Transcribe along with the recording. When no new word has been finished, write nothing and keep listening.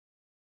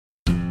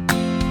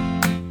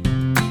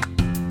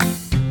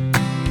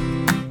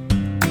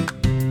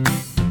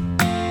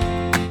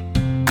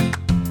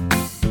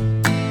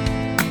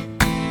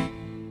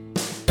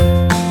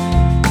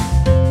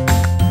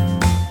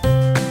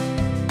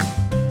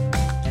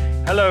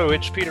Hello,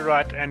 it's Peter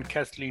Wright and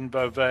Kathleen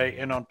Beauvais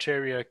in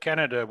Ontario,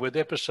 Canada, with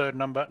episode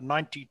number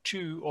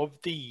 92 of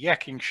The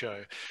Yakking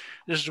Show.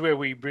 This is where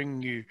we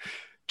bring you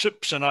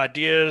tips and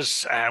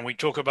ideas, and we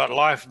talk about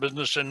life,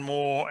 business, and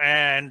more,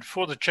 and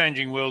for the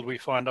changing world we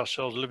find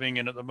ourselves living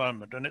in at the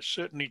moment, and it's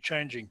certainly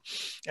changing.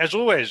 As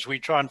always, we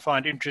try and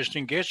find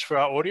interesting guests for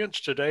our audience.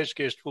 Today's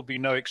guest will be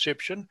no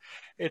exception.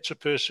 It's a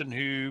person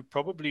who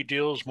probably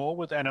deals more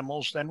with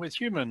animals than with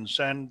humans,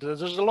 and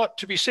there's a lot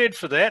to be said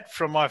for that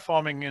from my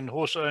farming and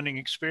horse owning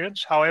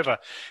experience. However,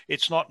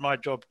 it's not my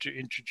job to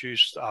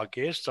introduce our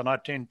guest, and I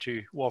tend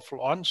to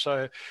waffle on.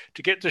 So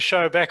to get the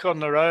show back on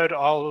the road,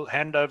 I'll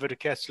hand over to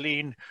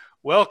Kathleen.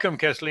 Welcome,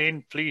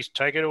 Kathleen. Please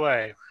take it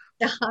away.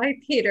 Hi,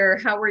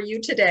 Peter. How are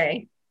you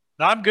today?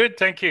 I'm good,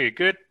 thank you.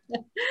 Good.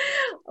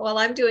 Well,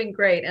 I'm doing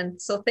great.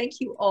 And so thank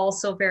you all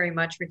so very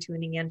much for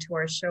tuning into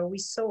our show. We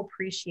so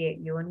appreciate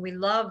you and we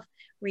love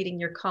reading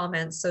your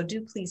comments. So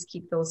do please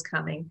keep those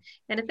coming.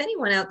 And if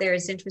anyone out there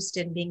is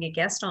interested in being a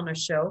guest on our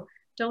show,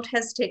 don't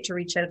hesitate to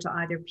reach out to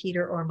either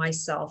Peter or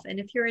myself. And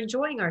if you're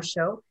enjoying our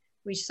show,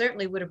 we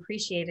certainly would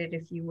appreciate it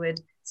if you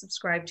would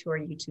subscribe to our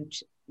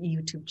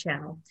YouTube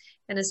channel.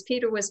 And as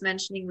Peter was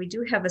mentioning, we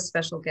do have a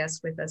special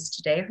guest with us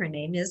today. Her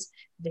name is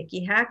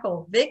Vicki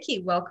Hackl. Vicki,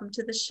 welcome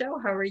to the show.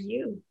 How are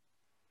you?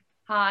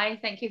 Hi,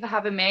 thank you for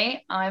having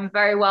me. I'm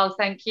very well,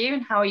 thank you.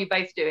 And how are you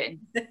both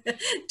doing?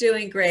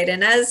 Doing great.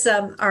 And as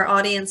our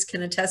audience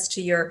can attest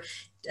to your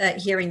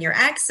hearing your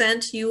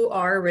accent, you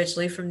are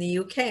originally from the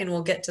UK, and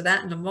we'll get to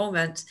that in a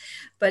moment.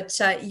 But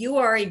you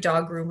are a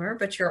dog groomer,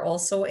 but you're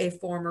also a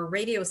former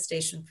radio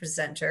station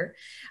presenter.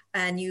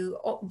 And you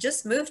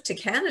just moved to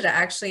Canada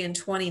actually in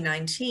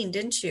 2019,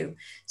 didn't you?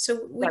 So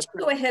would you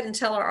go ahead and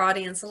tell our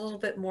audience a little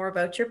bit more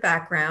about your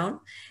background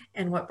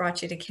and what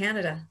brought you to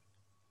Canada?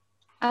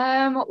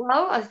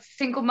 Well, a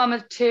single mum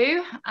of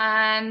two,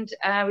 and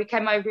we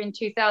came over in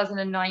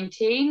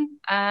 2019.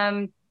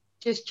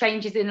 Just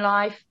changes in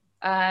life,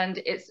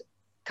 and it's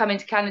coming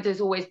to Canada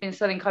has always been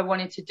something I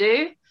wanted to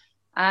do.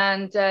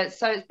 And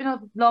so it's been a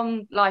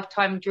long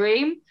lifetime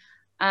dream.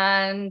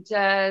 And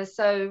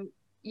so,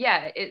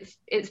 yeah,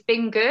 it's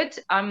been good.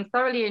 I'm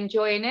thoroughly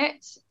enjoying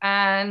it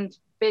and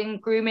been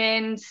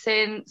grooming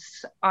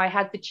since I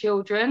had the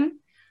children.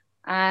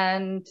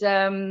 And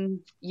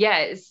yeah,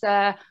 it's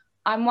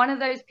I'm one of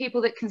those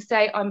people that can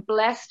say I'm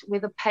blessed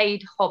with a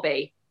paid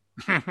hobby.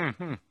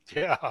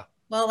 Yeah.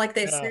 Well, like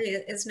they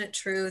say, isn't it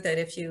true that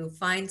if you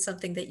find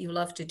something that you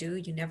love to do,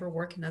 you never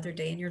work another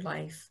day in your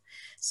life?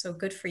 So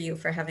good for you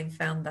for having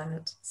found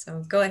that.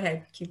 So go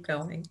ahead, keep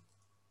going.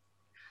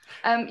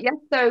 Yes,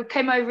 so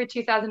came over in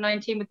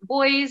 2019 with the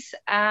boys,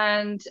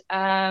 and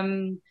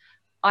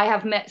I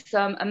have met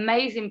some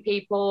amazing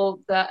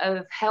people that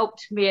have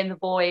helped me and the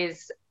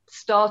boys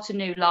start a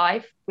new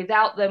life.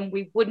 Without them,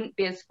 we wouldn't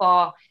be as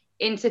far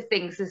into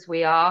things as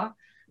we are.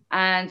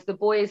 And the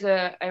boys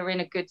are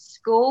in a good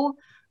school.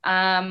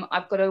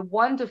 I've got a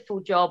wonderful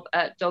job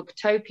at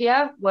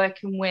Dogtopia,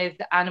 working with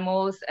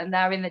animals, and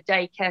they're in the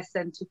daycare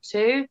centre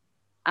too.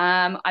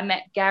 I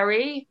met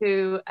Gary,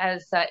 who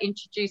has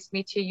introduced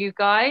me to you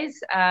guys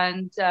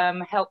and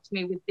helped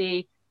me with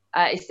the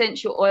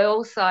essential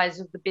oil side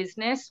of the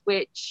business,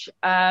 which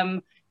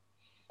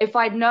if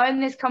I'd known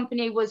this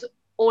company was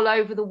all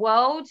over the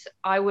world,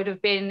 I would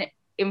have been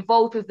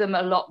involved with them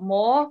a lot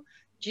more,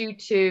 due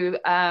to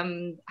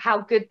how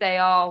good they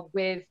are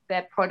with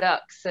their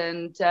products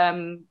and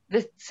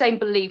the same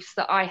beliefs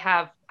that I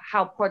have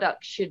how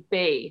products should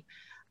be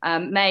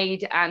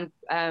made and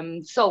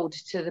sold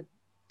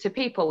to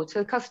people, to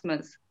the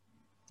customers.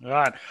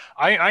 Right.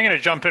 I'm going to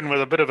jump in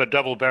with a bit of a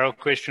double barrel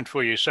question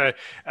for you. So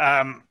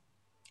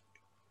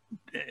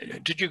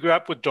did you grow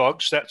up with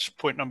dogs? That's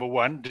point number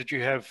one.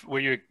 Were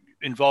you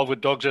involved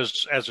with dogs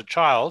as a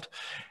child?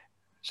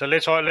 So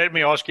let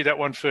me ask you that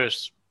one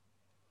first.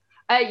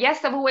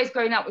 Yes, I've always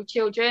grown up with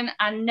children,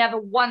 and never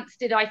once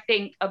did I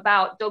think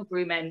about dog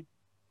grooming.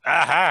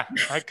 Aha,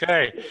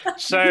 okay.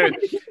 So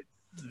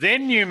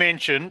then you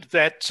mentioned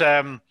that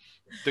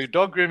the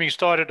dog grooming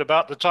started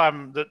about the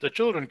time that the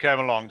children came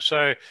along.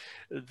 So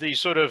the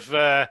sort of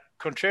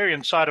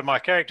contrarian side of my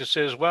character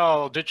says,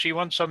 well, did she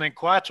want something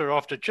quieter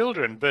after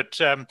children?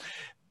 But I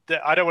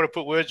don't want to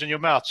put words in your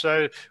mouth.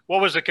 So what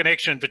was the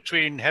connection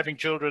between having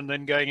children and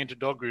then going into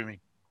dog grooming?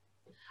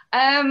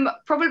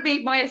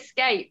 Probably my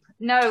escape.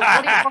 No,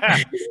 what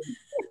it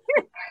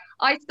was,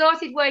 I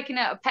started working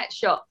at a pet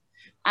shop,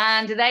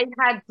 and they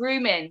had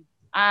grooming,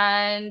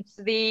 and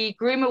the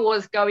groomer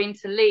was going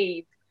to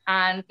leave.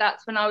 And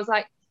that's when I was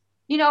like,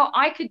 you know,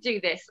 I could do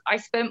this. I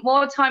spent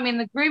more time in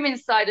the grooming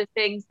side of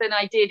things than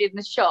I did in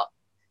the shop,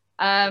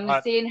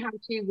 seeing how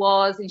she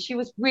was. And she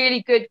was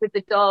really good with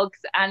the dogs.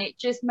 And it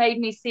just made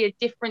me see a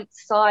different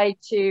side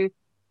to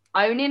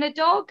owning a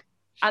dog,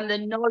 and the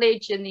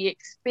knowledge and the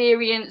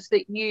experience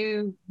that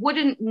you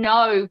wouldn't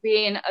know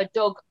being a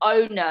dog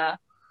owner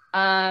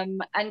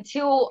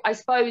until, I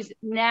suppose,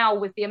 now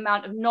with the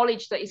amount of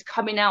knowledge that is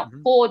coming out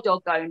for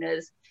dog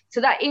owners.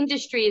 So that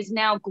industry is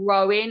now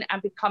growing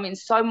and becoming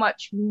so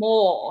much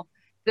more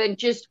than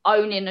just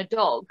owning a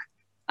dog.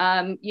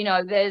 You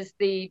know, there's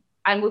the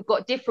and we've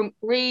got different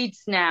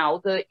breeds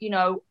now that, you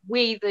know,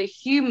 we, the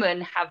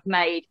human, have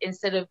made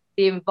instead of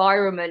the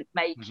environment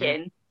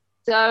making.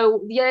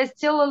 So yeah, there's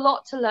still a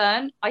lot to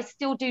learn. I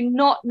still do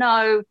not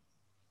know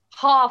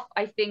half,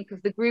 I think,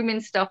 of the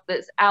grooming stuff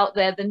that's out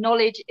there. The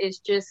knowledge is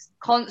just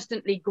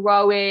constantly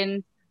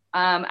growing,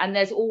 and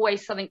there's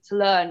always something to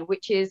learn,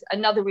 which is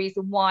another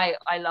reason why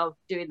I love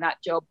doing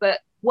that job. But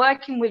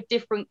working with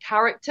different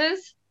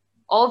characters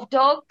of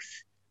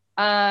dogs,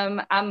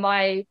 and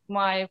my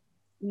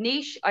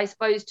niche, I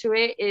suppose, to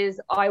it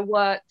is I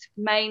worked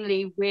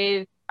mainly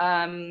with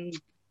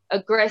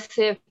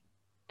aggressive,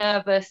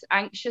 nervous,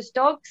 anxious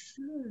dogs.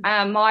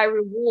 And my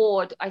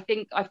reward, I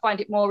think I find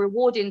it more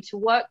rewarding to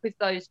work with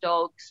those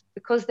dogs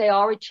because they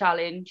are a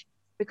challenge,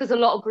 because a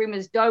lot of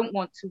groomers don't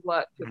want to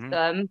work with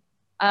them.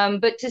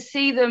 But to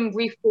see them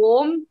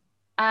reform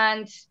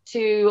and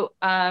to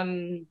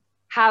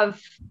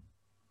have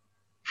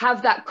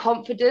that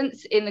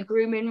confidence in the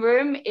grooming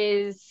room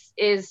is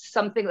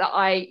something that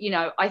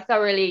I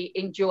thoroughly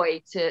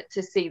enjoy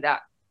to see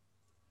that.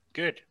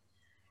 Good.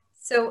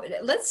 So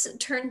let's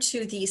turn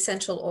to the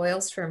essential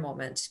oils for a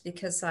moment,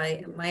 because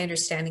my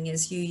understanding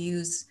is you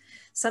use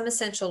some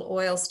essential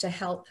oils to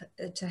help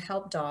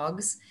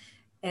dogs,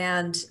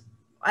 and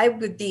I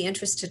would be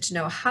interested to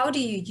know, how do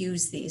you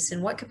use these?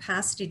 In what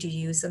capacity do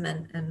you use them,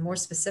 and more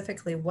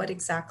specifically, what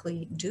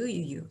exactly do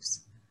you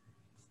use?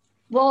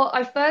 Well,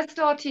 I first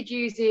started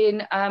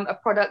using a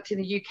product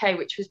in the UK,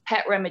 which was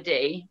Pet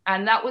Remedy,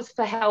 and that was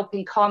for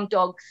helping calm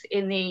dogs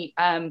in the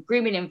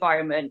grooming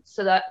environment,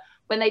 so that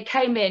when they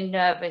came in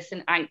nervous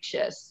and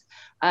anxious,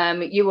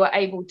 you were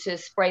able to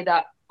spray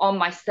that on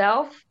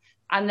myself.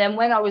 And then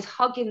when I was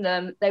hugging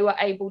them, they were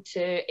able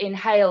to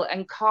inhale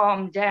and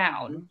calm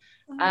down.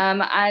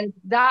 And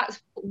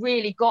that's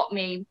really got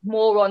me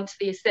more onto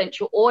the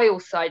essential oil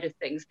side of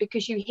things,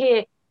 because you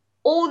hear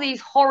all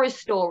these horror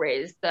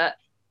stories that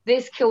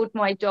this killed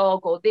my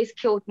dog or this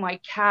killed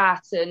my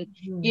cat. And,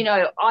 you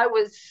know,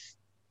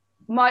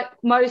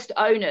 most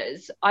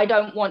owners, I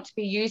don't want to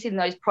be using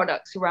those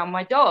products around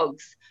my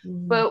dogs.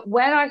 But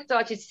when I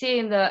started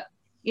seeing that,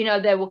 you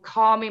know, there were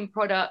calming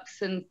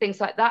products and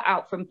things like that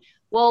out from,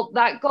 well,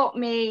 that got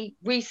me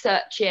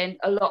researching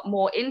a lot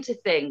more into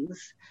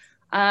things.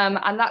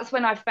 And that's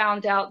when I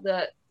found out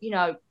that, you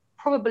know,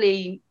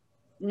 probably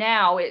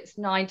now it's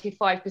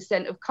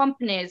 95% of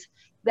companies,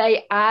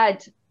 they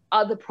add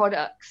other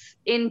products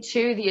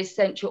into the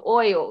essential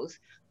oils,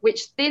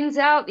 which thins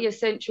out the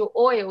essential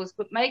oils,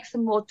 but makes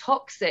them more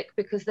toxic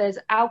because there's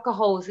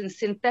alcohols and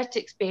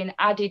synthetics being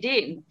added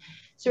in.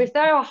 So if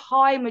there are a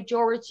high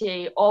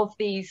majority of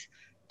these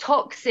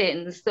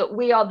toxins that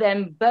we are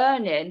then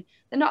burning,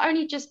 they're not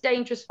only just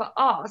dangerous for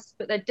us,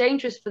 but they're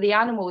dangerous for the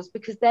animals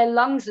because their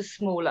lungs are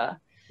smaller.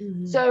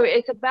 So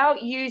it's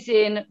about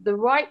using the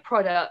right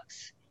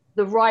products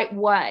the right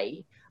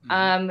way.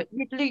 You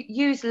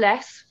use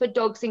less for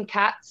dogs and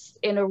cats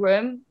in a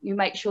room. You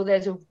make sure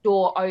there's a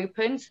door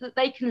open so that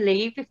they can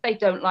leave if they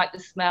don't like the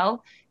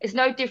smell. It's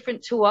no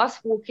different to us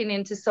walking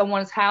into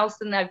someone's house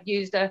and they've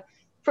used a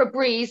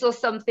Febreze or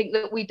something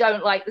that we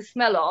don't like the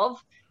smell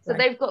of. So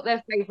they've got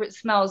their favorite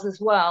smells as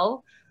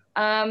well.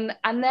 And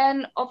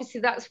then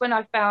obviously that's when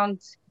I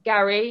found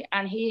Gary,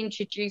 and he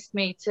introduced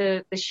me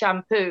to the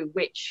shampoo,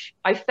 which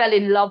I fell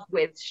in love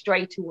with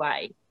straight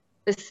away.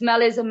 The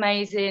smell is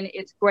amazing.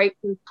 It's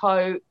grapefruit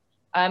coat.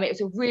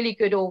 It's a really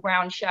good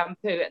all-round shampoo,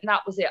 and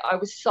that was it. I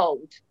was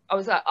sold. I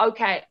was like,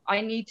 okay,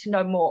 I need to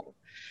know more.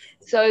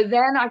 So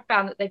then I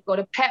found that they've got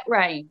a pet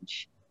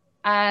range,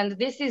 and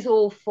this is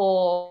all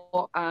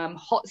for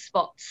hot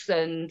spots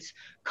and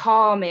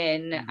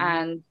calming,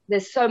 and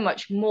there's so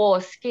much more,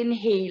 skin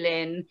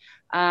healing,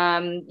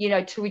 you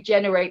know, to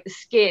regenerate the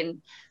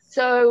skin.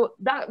 So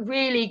that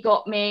really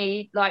got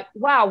me like,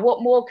 wow,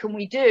 what more can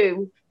we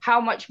do? How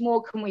much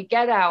more can we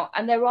get out?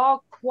 And there are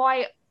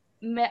quite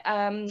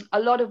a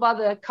lot of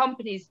other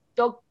companies,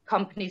 dog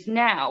companies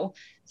now,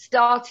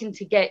 starting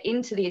to get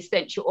into the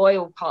essential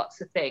oil parts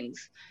of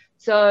things.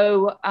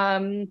 So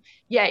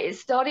yeah, it's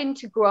starting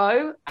to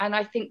grow, and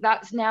I think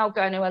that's now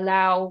going to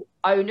allow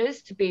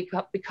owners to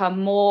become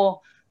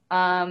more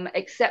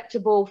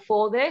acceptable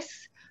for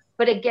this.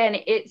 But again,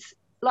 it's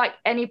like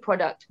any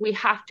product, we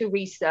have to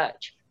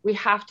research, we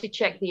have to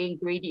check the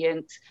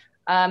ingredients.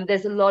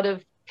 There's a lot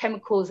of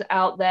chemicals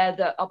out there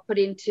that are put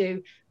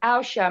into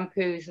our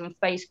shampoos and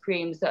face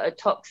creams that are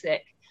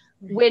toxic.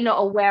 We're not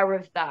aware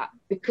of that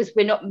because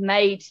we're not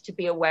made to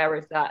be aware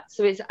of that.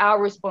 So it's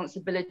our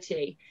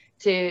responsibility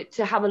to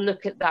have a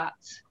look at that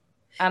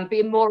and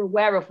be more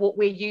aware of what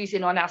we're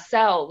using on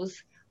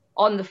ourselves,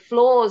 on the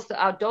floors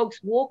that our dogs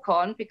walk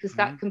on, because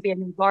that can be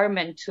an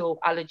environmental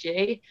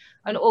allergy,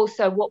 and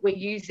also what we're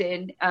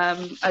using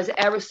as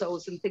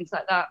aerosols and things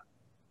like that.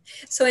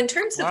 So in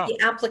terms of the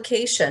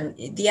application,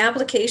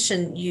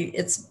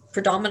 it's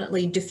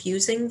predominantly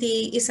diffusing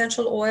the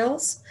essential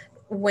oils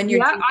when you're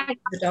doing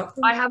the dog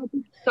food? I have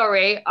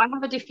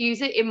a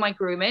diffuser in my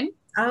grooming.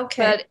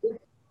 Okay. But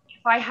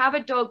if I have a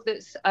dog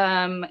that's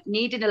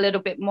needing a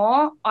little bit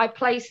more, I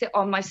place it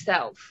on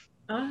myself.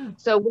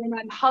 So when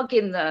I'm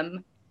hugging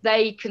them,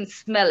 they can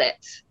smell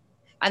it.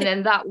 and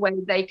then that way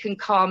they can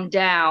calm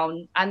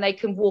down and they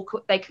can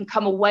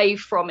come away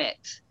from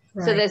it.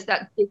 Right. So there's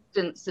that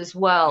distance as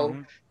well.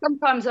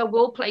 Sometimes I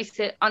will place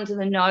it under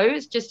the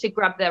nose just to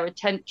grab their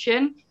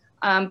attention,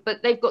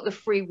 but they've got the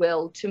free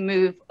will to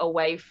move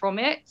away from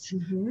it,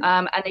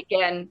 and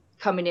again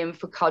coming in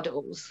for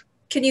cuddles.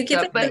 Can you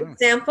give an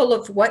example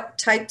of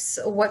what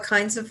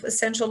kinds of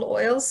essential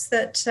oils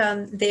that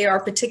they are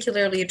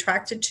particularly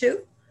attracted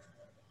to?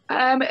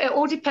 It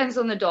all depends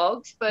on the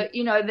dogs, but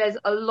you know, there's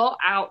a lot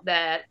out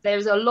there.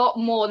 There's a lot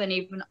more than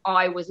even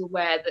I was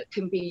aware that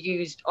can be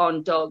used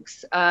on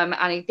dogs.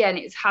 And again,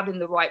 it's having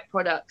the right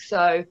product.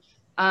 So,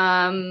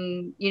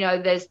 you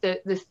know, there's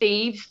the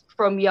thieves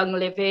from Young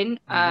Living,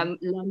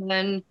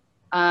 lemon,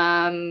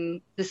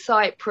 the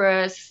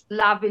cypress,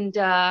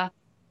 lavender,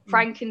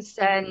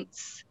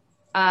 frankincense,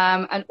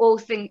 and all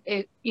things,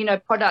 you know,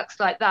 products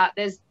like that.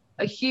 There's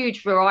a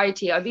huge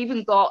variety. I've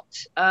even got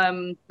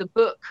the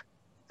book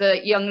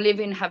that Young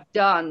Living have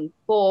done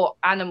for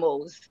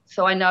animals,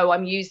 so I know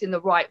I'm using the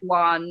right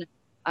one.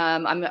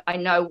 I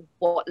know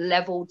what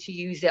level to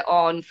use it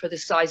on for the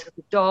size of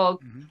the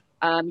dog.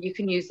 You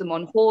can use them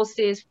on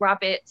horses,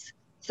 rabbits.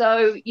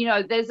 So, you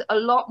know, there's a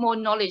lot more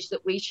knowledge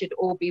that we should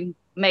all be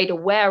made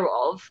aware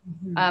of,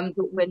 that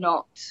we're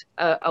not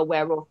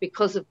aware of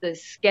because of the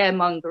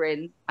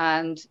scaremongering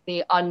and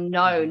the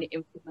unknown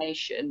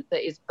information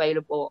that is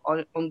available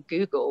on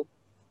Google.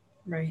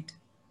 Right.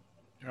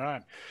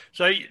 Right.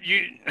 So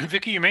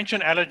Vicki, you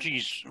mentioned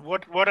allergies.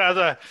 What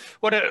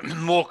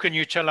more can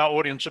you tell our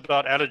audience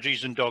about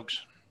allergies in dogs?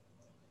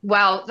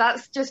 Well,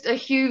 that's just a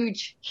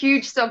huge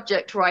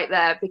subject right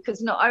there,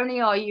 because not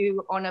only are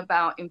you on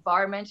about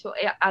environmental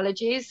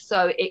allergies,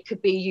 so it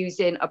could be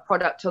using a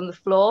product on the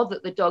floor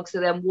that the dogs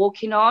are then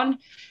walking on,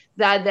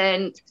 they're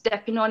then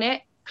stepping on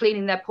it,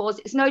 cleaning their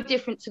paws. It's no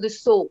different to the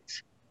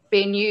salt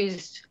being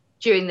used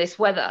during this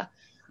weather.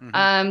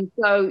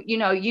 So, you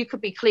know, you could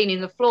be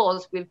cleaning the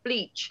floors with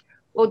bleach.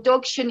 Well,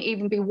 dogs shouldn't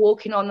even be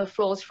walking on the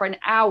floors for an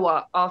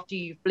hour after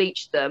you've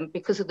bleached them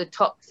because of the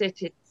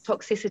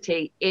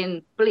toxicity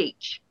in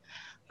bleach.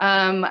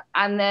 And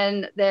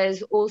then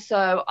there's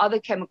also other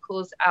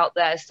chemicals out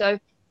there. So,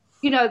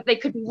 you know, they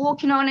could be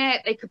walking on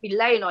it, they could be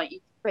laying on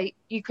it,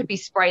 you could be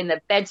spraying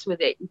their beds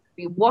with it, you could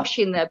be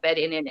washing their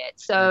bedding in it.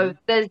 So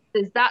there's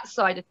that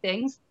side of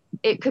things.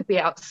 It could be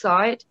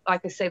outside,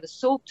 like I say, the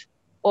salt,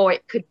 or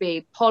it could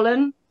be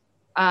pollen.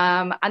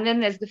 And then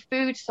there's the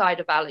food side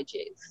of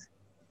allergies.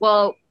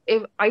 Well,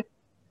 if I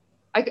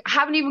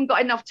haven't even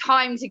got enough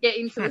time to get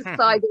into the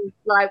side of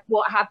like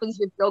what happens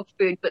with dog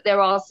food, but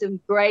there are some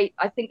great,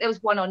 I think there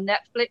was one on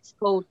Netflix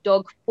called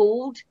Dog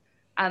Food,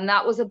 and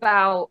that was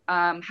about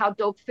how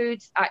dog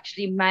food's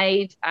actually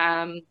made.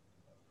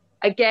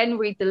 Again,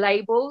 read the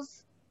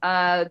labels.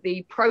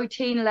 The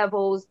protein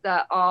levels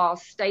that are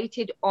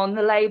stated on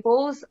the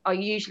labels are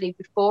usually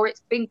before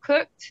it's been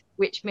cooked,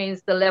 which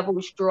means the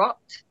levels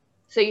dropped.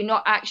 So you're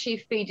not actually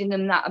feeding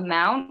them that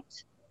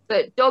amount.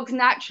 But Dogs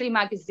Naturally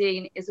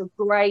magazine is a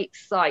great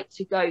site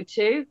to go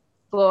to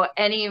for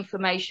any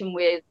information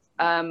with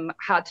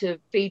how to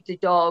feed the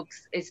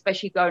dogs,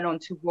 especially going on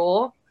to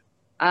raw.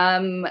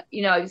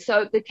 You know,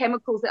 so the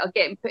chemicals that are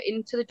getting put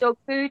into the dog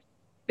food,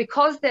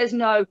 because there's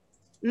no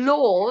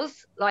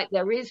laws like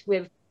there is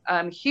with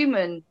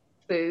human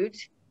food,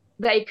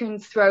 they can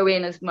throw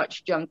in as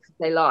much junk as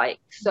they like.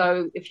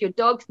 So if your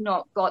dog's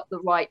not got the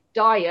right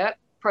diet,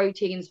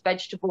 proteins,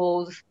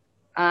 vegetables,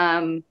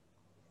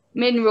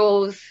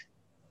 minerals,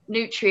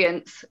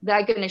 nutrients,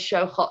 they're going to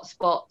show hot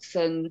spots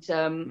and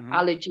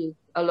allergies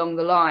along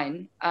the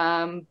line.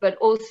 But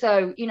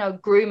also, you know,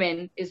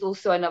 grooming is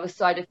also another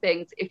side of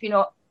things. If you're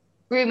not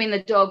grooming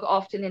the dog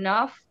often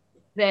enough,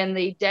 then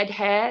the dead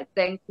hair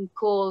then can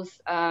cause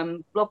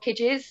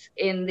blockages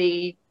in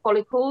the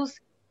follicles,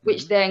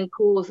 which then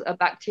cause a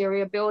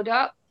bacteria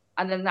buildup,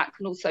 and then that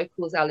can also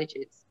cause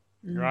allergies.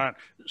 Right.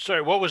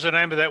 So what was the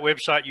name of that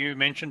website you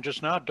mentioned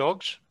just now?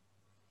 Dogs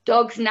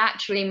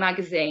Naturally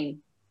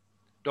magazine.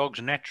 Dogs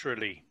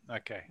Naturally.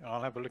 Okay,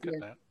 I'll have a look at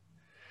that.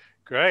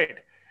 Great.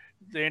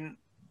 Then,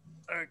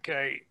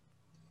 okay.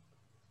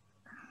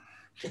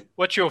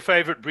 What's your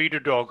favorite breed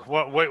of dog?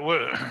 What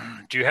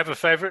do you have a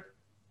favorite?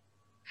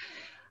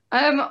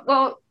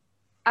 Well,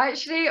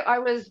 actually, I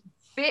was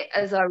bit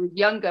as I was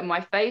younger.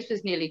 My face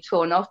was nearly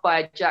torn off by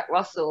a Jack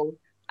Russell.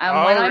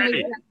 And when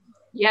really?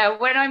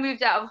 when I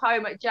moved out of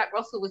home, Jack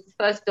Russell was the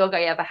first dog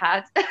I ever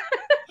had.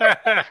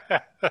 But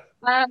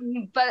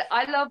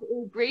I love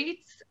all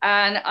breeds,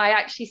 and I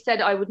actually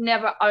said I would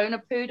never own a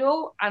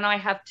poodle, and I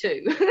have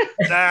two.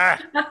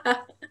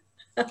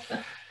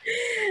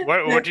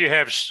 What do you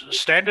have,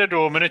 standard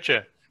or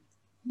miniature?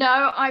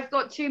 No, I've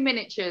got two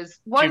miniatures.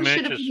 One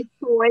should have been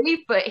a toy,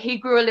 but he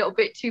grew a little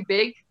bit too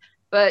big.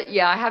 But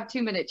yeah, I have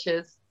two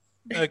miniatures.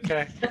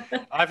 Okay.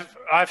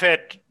 I've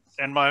had,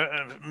 and my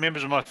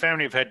members of my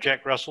family have had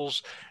Jack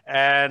Russells,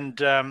 and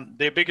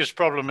their biggest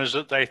problem is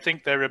that they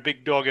think they're a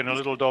big dog in a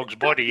little dog's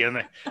body,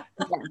 and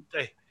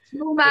they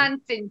small man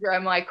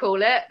syndrome, I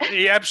call it.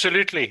 Yeah,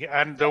 absolutely.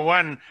 And the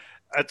one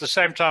at the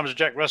same time as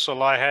Jack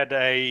Russell, I had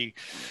a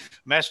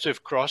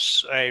Mastiff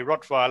cross, a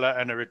Rottweiler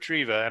and a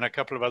Retriever, and a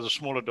couple of other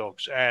smaller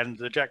dogs. And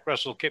the Jack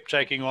Russell kept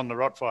taking on the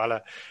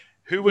Rottweiler,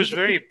 who was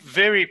very,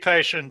 very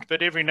patient,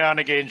 but every now and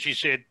again she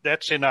said,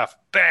 "That's enough."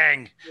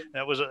 Bang!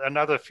 That was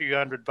another few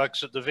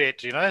 $100 at the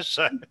vet, you know.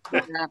 So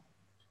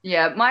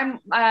yeah,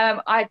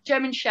 I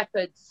German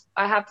Shepherds.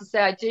 I have to say,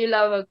 I do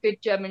love a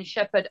good German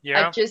Shepherd.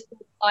 Yeah. I just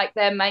like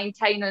their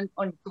maintenance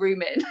on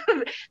grooming,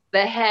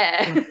 their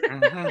hair.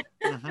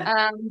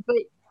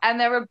 And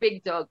they're a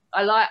big dog.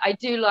 I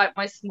do like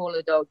my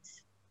smaller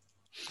dogs.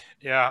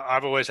 Yeah,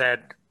 I've always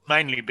had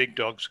mainly big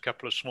dogs, a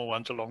couple of small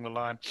ones along the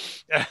line.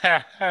 Do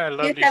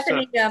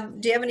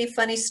you have any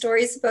funny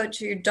stories about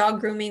your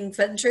dog grooming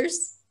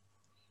ventures?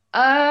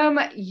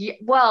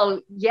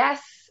 Well,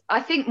 yes.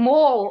 I think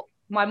more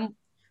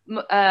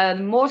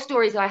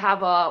stories I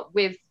have are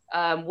with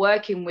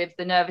working with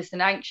the nervous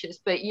and anxious.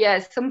 But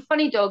yes, some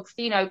funny dogs,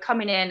 you know,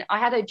 coming in. I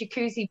had a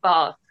jacuzzi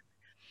bath,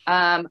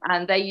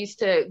 and they used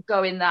to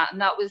go in that,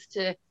 and that was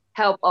to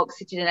help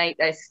oxygenate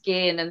their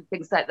skin and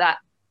things like that.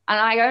 And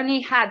I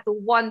only had the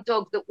one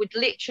dog that would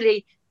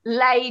literally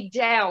lay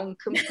down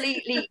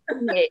completely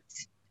in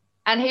it.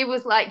 And he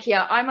was like,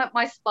 yeah, I'm at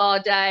my spa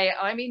day.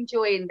 I'm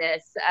enjoying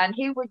this. And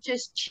he would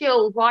just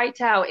chill right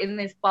out in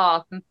this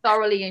bath and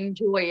thoroughly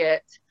enjoy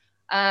it.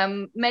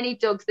 Many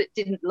dogs that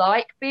didn't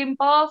like being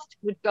bathed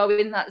would go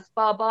in that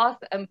spa bath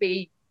and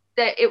be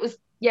there. It was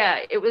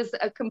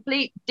a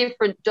complete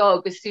different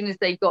dog as soon as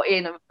they got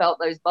in and felt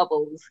those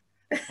bubbles.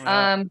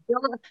 Wow.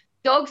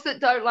 Dogs that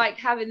don't like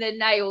having their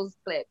nails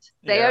clipped,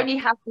 they only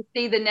have to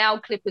see the nail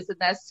clippers and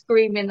they're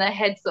screaming their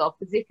heads off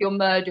as if you're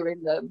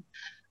murdering them.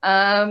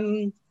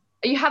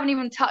 You haven't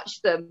even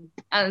touched them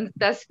and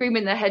they're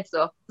screaming their heads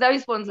off.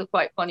 Those ones are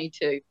quite funny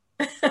too.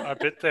 I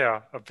bet they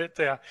are.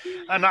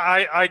 And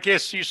I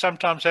guess you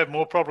sometimes have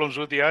more problems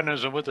with the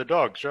owners than with the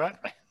dogs, right?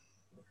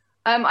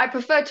 I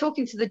prefer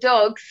talking to the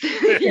dogs.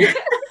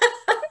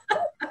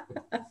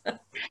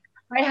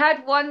 I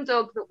had one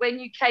dog that when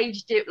you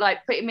caged it,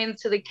 like put him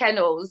into the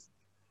kennels,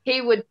 he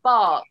would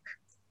bark,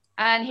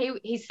 and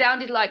he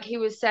sounded like he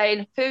was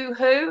saying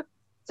 "hoo-hoo."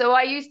 So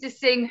I used to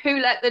sing "Who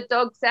Let the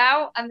Dogs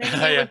Out," and then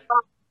he would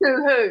bark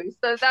 "hoo-hoo."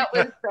 So that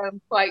was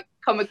quite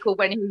comical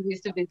when he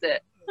used to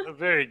visit.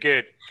 Very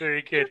good,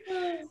 very good.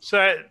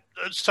 So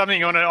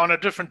something on a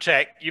different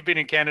tack. You've been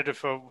in Canada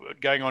for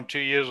going on 2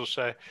 years or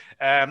so.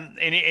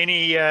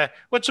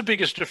 What's the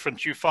biggest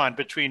difference you find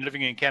between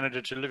living in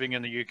Canada to living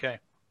in the UK?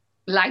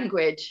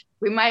 Language.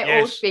 We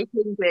may all speak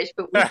English,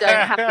 but we don't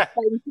have the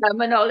same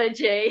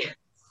terminology.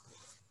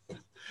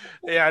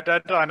 Yeah,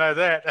 I know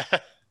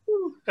that.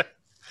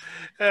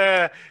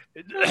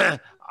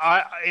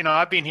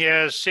 I've been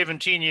here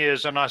 17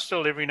 years, and I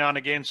still every now and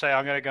again say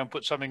I'm going to go and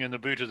put something in the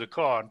boot of the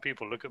car, and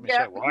people look at me and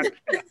say, "What?"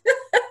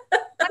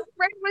 My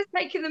friend was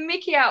taking the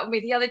mickey out of me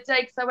the other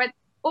day because I went,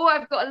 "Oh,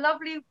 I've got a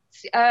lovely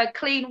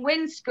clean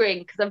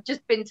windscreen because I've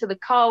just been to the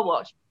car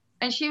wash,"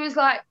 and she was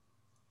like,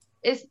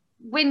 "It's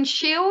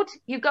windshield.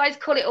 You guys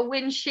call it a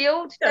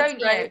windshield, don't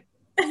you?"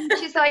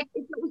 She's like,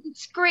 "If it was a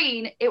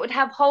screen, it would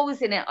have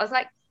holes in it." I was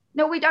like,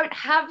 "No, we don't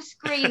have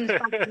screens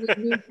back in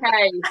the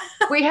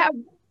UK. We have."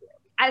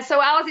 And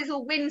so ours is a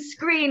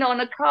windscreen on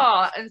a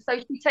car, and so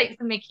she takes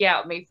the mickey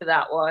out of me for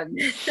that one.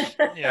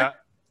 Yeah.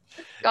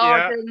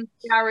 Garden,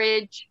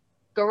 garage.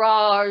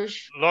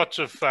 Lots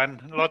of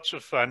fun.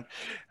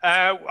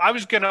 I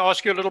was going to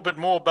ask you a little bit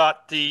more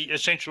about the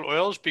essential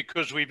oils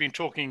because we've been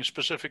talking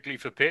specifically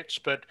for pets,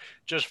 but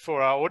just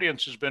for our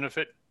audience's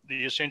benefit,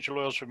 the essential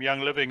oils from Young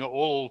Living are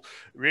all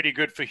really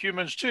good for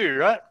humans too,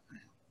 right?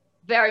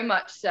 Very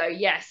much so,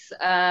 yes.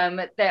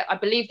 I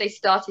believe they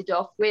started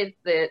off with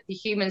the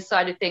human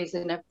side of things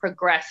and have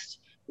progressed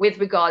with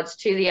regards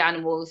to the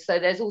animals. So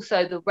there's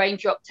also the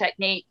raindrop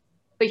technique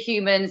for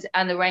humans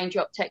and the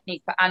raindrop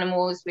technique for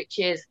animals, which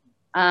is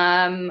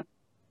a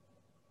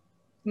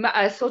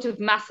sort of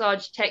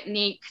massage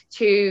technique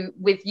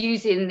with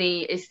using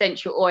the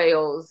essential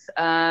oils.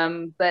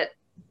 But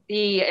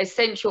the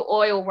essential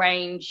oil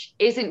range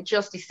isn't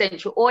just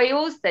essential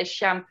oils. There's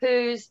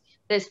shampoos,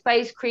 there's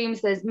face creams,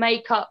 there's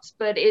makeups,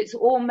 but it's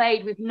all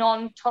made with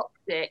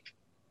non-toxic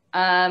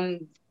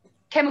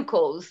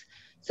chemicals.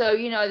 So,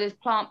 there's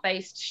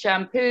plant-based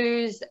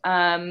shampoos,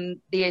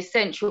 the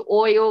essential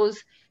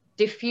oils,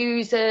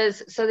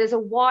 diffusers. So there's a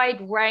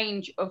wide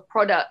range of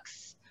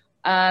products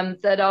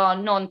that are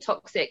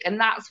non-toxic. And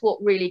that's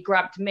what really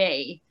grabbed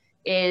me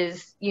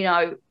is,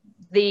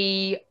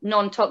 the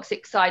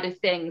non-toxic side of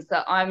things,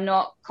 that I'm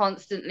not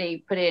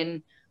constantly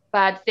putting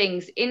bad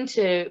things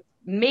into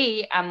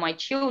me and my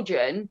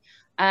children,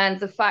 and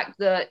the fact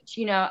that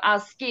our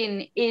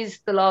skin is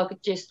the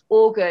largest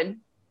organ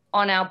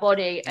on our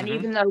body, and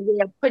even though we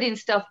are putting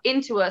stuff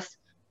into us,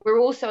 we're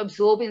also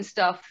absorbing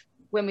stuff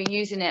when we're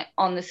using it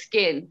on the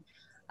skin,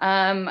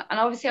 and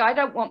obviously I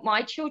don't want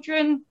my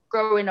children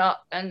growing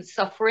up and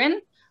suffering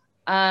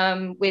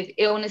with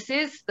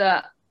illnesses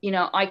that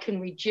I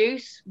can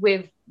reduce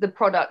with the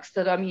products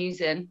that I'm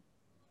using.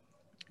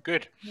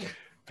 Good.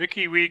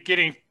 Vicki, we're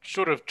getting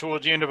sort of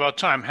towards the end of our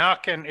time.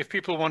 If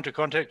people want to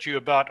contact you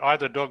about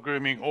either dog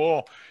grooming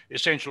or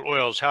essential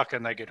oils, how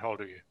can they get hold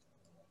of you?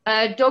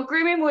 Dog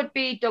grooming would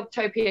be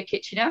Dogtopia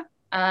Kitchener,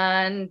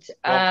 and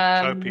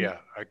Dogtopia,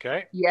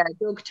 okay. yeah,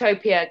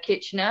 Dogtopia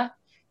Kitchener.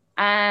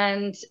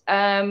 And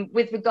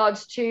with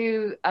regards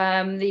to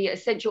the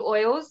essential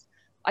oils,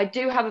 I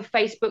do have a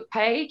Facebook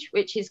page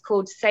which is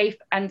called Safe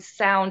and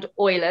Sound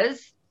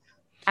Oilers,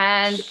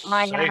 and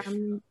I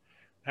am.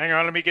 Hang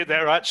on, let me get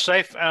that right.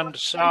 Safe and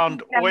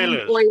Sound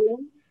Oilers.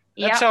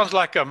 That Yep. sounds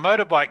like a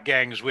motorbike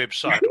gang's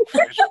website or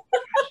Facebook.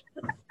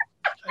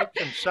 Safe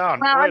and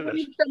Sound Well, I Oilers.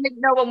 knew something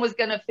no one was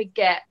going to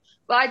forget,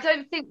 but I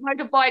don't think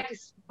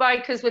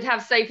bikers would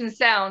have safe and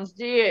sound.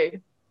 Do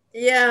you?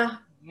 Yeah.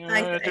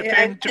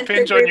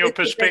 Depends on your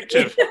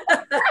perspective.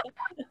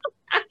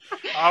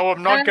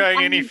 I'm not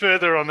going any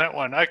further on that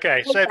one.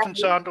 Okay, Safe and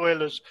Sound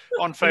Oilers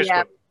on Facebook.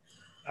 Yeah.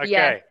 Okay.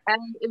 Yeah,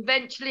 and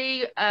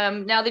eventually,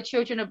 now the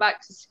children are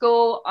back to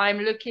school, I'm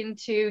looking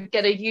to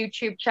get a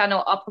YouTube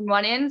channel up and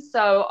running,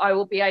 so I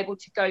will be able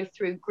to go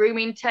through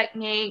grooming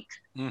techniques,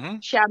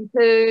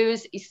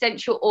 shampoos,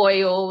 essential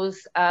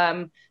oils,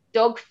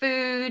 dog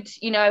food,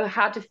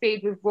 how to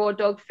feed with raw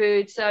dog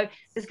food. So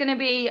there's going to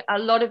be a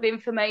lot of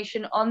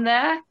information on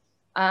there.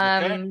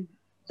 Okay.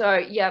 So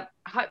yeah,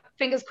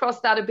 fingers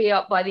crossed that'll be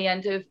up by the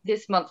end of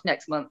this month,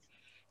 next month.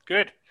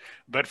 Good.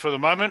 But for the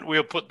moment,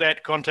 we'll put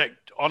that contact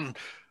on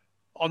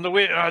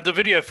the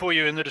video for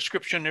you in the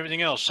description and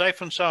everything else.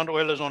 Safe and Sound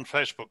Oilers on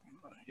Facebook.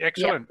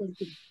 Excellent.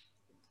 Yep.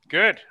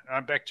 Good.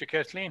 I'm back to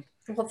Kathleen.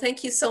 Well,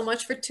 thank you so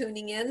much for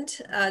tuning in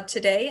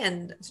today.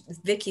 And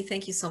Vicki,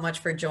 thank you so much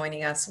for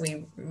joining us.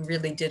 We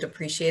really did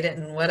appreciate it.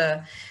 And what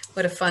a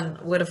fun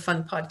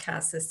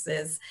podcast this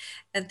is.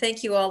 And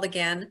thank you all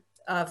again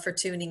for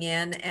tuning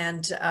in.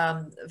 And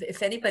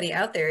if anybody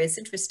out there is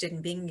interested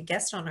in being a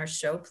guest on our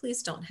show,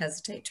 please don't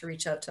hesitate to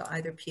reach out to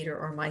either Peter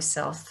or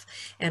myself.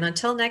 And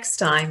until next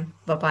time,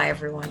 bye-bye,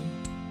 everyone.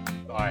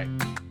 Bye.